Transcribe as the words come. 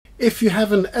If you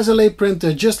have an SLA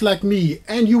printer just like me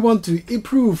and you want to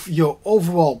improve your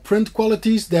overall print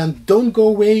qualities, then don't go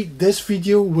away, this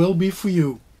video will be for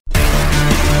you.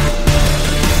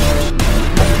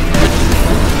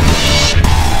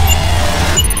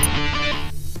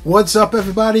 What's up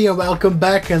everybody, and welcome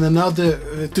back in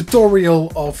another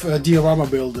tutorial of diorama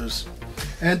builders.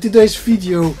 And today's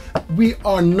video we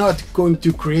are not going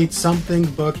to create something,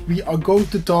 but we are going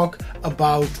to talk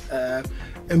about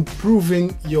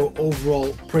improving your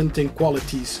overall printing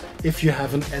qualities if you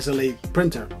have an SLA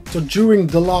printer. So during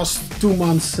the last 2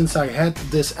 months since I had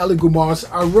this Randomize,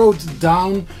 I wrote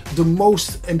down the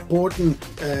most important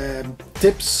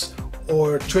tips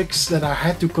or tricks that I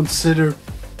had to consider,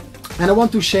 and I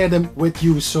want to share them with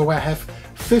you. So I have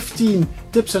 15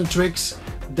 tips and tricks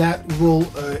that will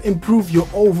improve your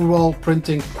overall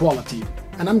printing quality.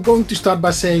 And I'm going to start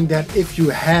by saying that if you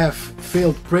have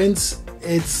failed prints,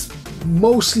 it's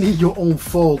mostly your own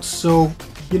fault. So,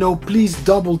 please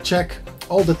double check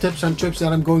all the tips and tricks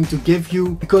that I'm going to give you,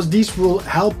 because these will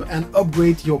help and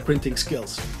upgrade your printing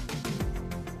skills.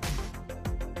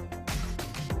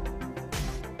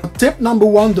 Tip number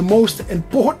one, the most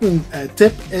important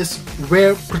tip, is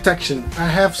wear protection. I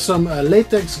have some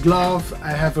latex glove,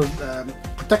 I have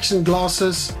protection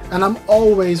glasses, and I'm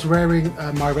always wearing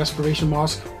my respiration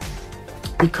mask,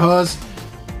 because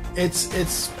it's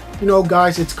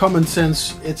guys, it's common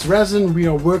sense. It's resin, we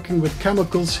are working with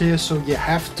chemicals here, so you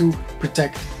have to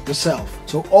protect yourself.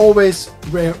 So always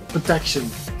wear protection.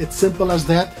 It's simple as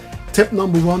that. Tip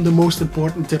number one, the most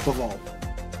important tip of all.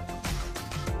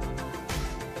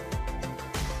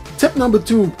 Tip number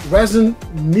two, resin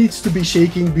needs to be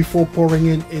shaking before pouring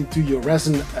into your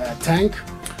resin tank.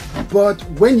 But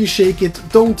when you shake it,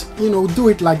 don't do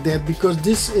it like that, because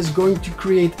this is going to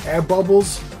create air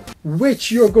bubbles,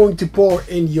 which you're going to pour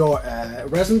in your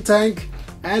resin tank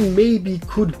and maybe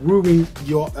could ruin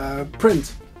your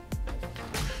print.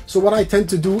 So what I tend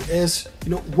to do is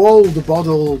roll the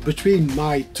bottle between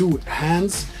my two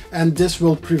hands, and this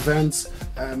will prevent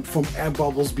from air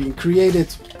bubbles being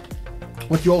created.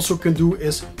 What you also can do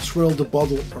is swirl the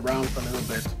bottle around a little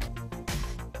bit.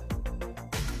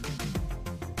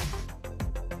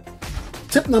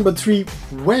 Tip number three,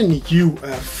 when you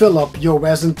fill up your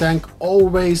resin tank,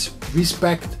 always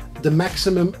respect the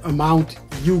maximum amount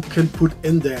you can put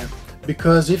in there.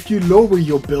 Because if you lower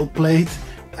your build plate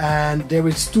and there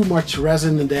is too much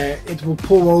resin in there, it will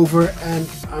pour over, and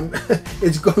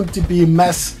it's going to be a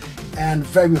mess and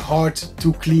very hard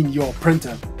to clean your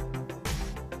printer.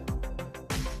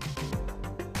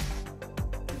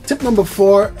 Tip number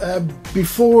four,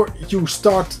 before you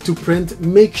start to print,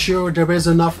 make sure there is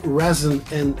enough resin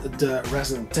in the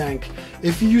resin tank.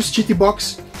 If you use Chitty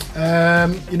Box,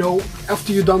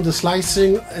 after you've done the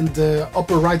slicing in the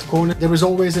upper right corner, there is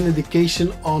always an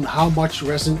indication on how much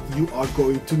resin you are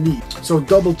going to need. So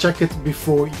double check it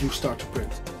before you start to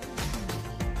print.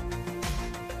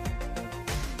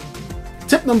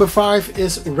 Tip number five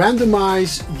is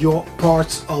randomize your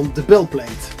parts on the build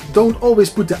plate. Don't always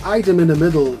put the item in the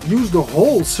middle. Use the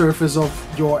whole surface of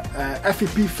your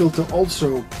FEP filter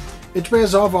also. It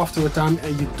wears off after a time,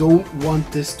 and you don't want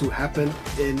this to happen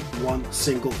in one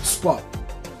single spot.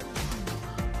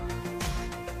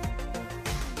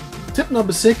 Tip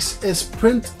number six is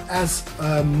print as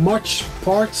much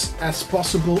parts as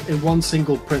possible in one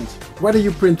single print. Whether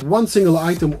you print one single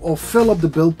item or fill up the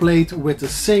build plate with the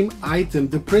same item,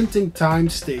 the printing time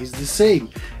stays the same.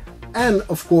 And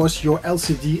of course your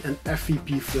LCD and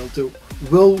FEP filter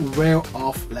will wear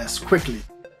off less quickly.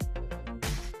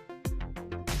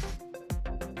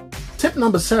 Tip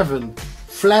number seven,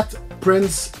 flat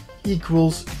prints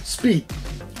equals speed.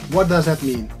 What does that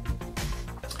mean?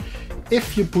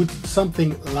 If you put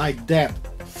something like that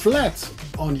flat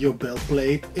on your build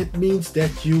plate, it means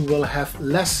that you will have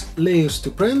less layers to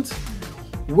print,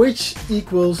 which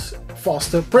equals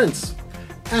faster prints.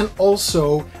 And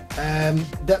also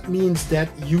that means that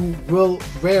you will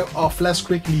wear off less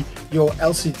quickly your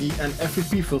LCD and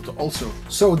FEP filter also.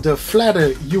 So the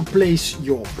flatter you place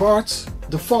your parts,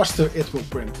 the faster it will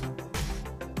print.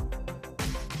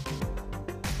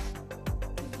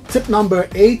 Tip number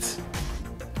 8,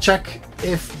 check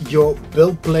if your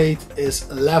build plate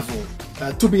is level.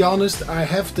 To be honest, I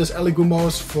have this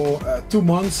Randomize for 2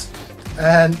 months,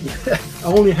 and I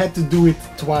only had to do it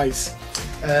twice.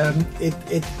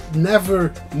 It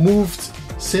never moved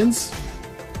since,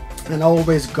 and I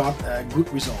always got good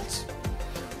results.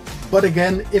 But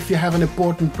again, if you have an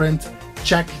important print,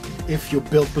 check if your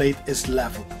build plate is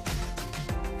level.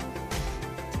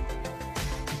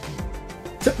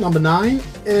 Tip number 9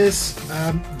 is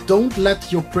don't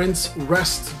let your prints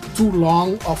rest too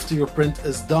long after your print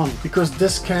is done, because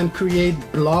this can create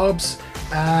blobs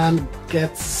and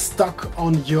get stuck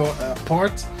on your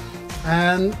part,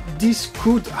 and these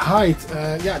could hide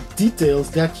details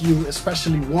that you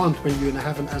especially want when you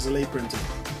have an SLA printer.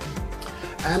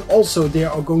 And also they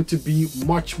are going to be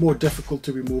much more difficult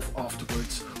to remove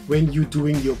afterwards when you're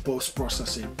doing your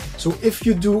post-processing. So if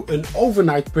you do an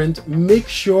overnight print, make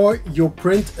sure your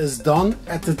print is done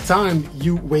at the time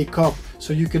you wake up,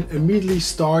 so you can immediately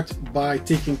start by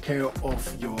taking care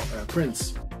of your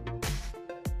prints.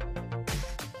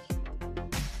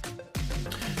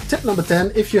 Tip number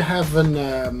 10, if you have an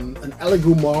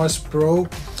Elegoo Mars Pro,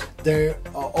 they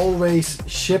are always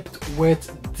shipped with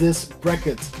this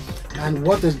bracket. And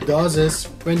what it does is,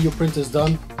 when your print is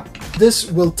done,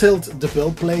 this will tilt the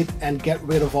build plate and get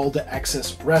rid of all the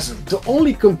excess resin. The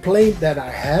only complaint that I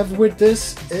have with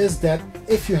this is that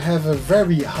if you have a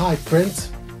very high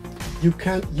print, you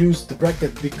can't use the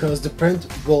bracket because the print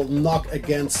will knock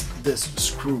against this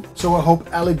screw. So I hope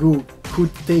Elegoo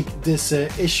could take this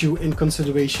issue in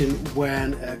consideration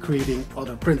when creating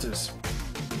other printers.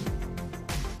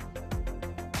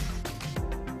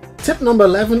 Tip number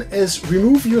 11 is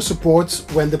remove your supports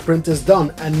when the print is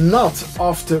done and not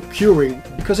after curing,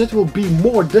 because it will be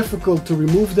more difficult to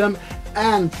remove them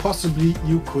and possibly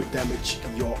you could damage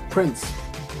your prints.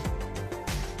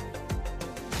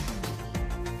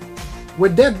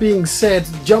 With that being said,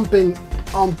 jumping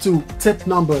onto tip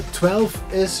number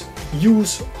 12 is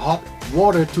use hot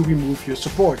water to remove your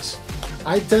supports.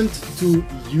 I tend to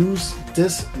use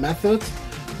this method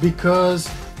because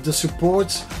the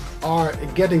supports are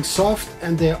getting soft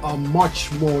and they are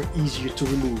much more easier to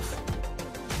remove.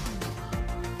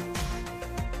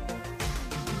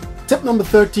 Tip number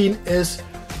 13 is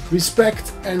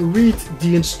respect and read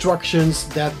the instructions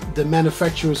that the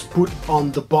manufacturers put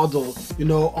on the bottle, you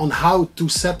know, on how to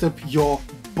set up your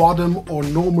bottom or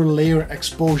normal layer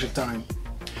exposure time.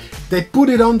 They put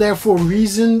it on there for a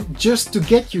reason, just to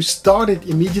get you started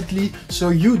immediately, so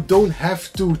you don't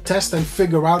have to test and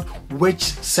figure out which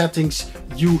settings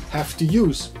you have to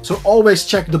use. So always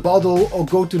check the bottle or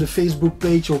go to the Facebook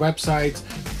page or website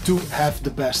to have the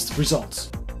best results.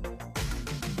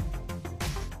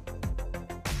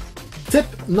 Tip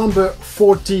number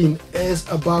 14 is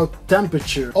about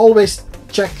temperature. Always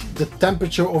check the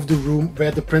temperature of the room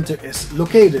where the printer is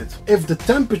located. If the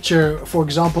temperature, for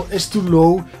example, is too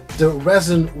low, the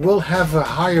resin will have a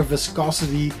higher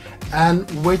viscosity, and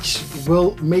which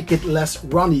will make it less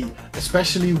runny,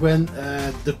 especially when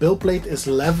the build plate is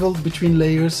leveled between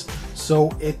layers, so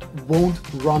it won't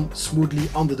run smoothly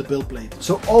under the build plate.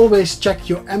 So always check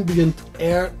your ambient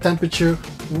air temperature,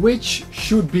 which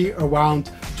should be around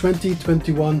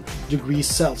 20-21 degrees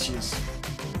Celsius.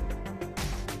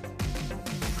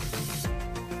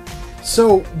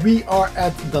 So we are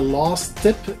at the last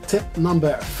tip, tip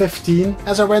number 15.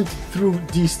 As I went through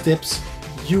these tips,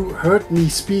 you heard me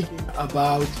speaking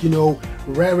about, you know,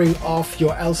 wearing off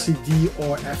your LCD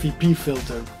or FEP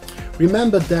filter.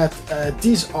 Remember that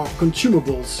these are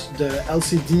consumables, the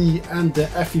LCD and the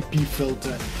FEP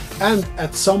filter, and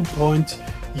at some point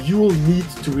you'll need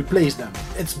to replace them.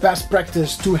 It's best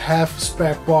practice to have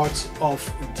spare parts of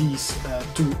these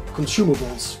two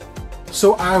consumables.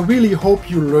 So I really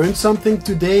hope you learned something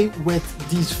today with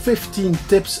these 15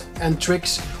 tips and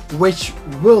tricks which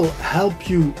will help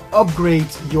you upgrade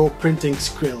your printing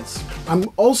skills. I'm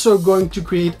also going to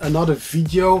create another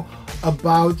video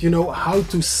about, you know, how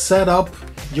to set up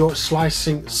your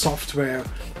slicing software,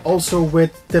 also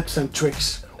with tips and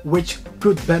tricks which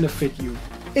could benefit you.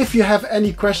 If you have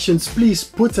any questions, please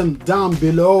put them down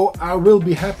below. I will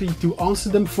be happy to answer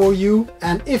them for you.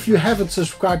 And if you haven't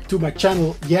subscribed to my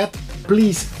channel yet,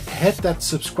 please hit that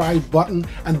subscribe button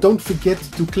and don't forget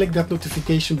to click that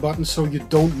notification button so you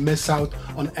don't miss out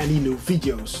on any new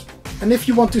videos. And if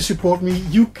you want to support me,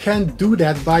 you can do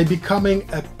that by becoming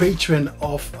a patron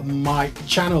of my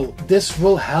channel. This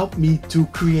will help me to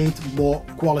create more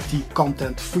quality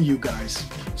content for you guys.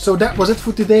 So that was it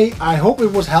for today. I hope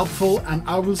it was helpful and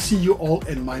I will see you all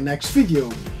in my next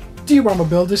video. Diorama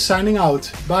Builder signing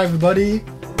out. Bye everybody.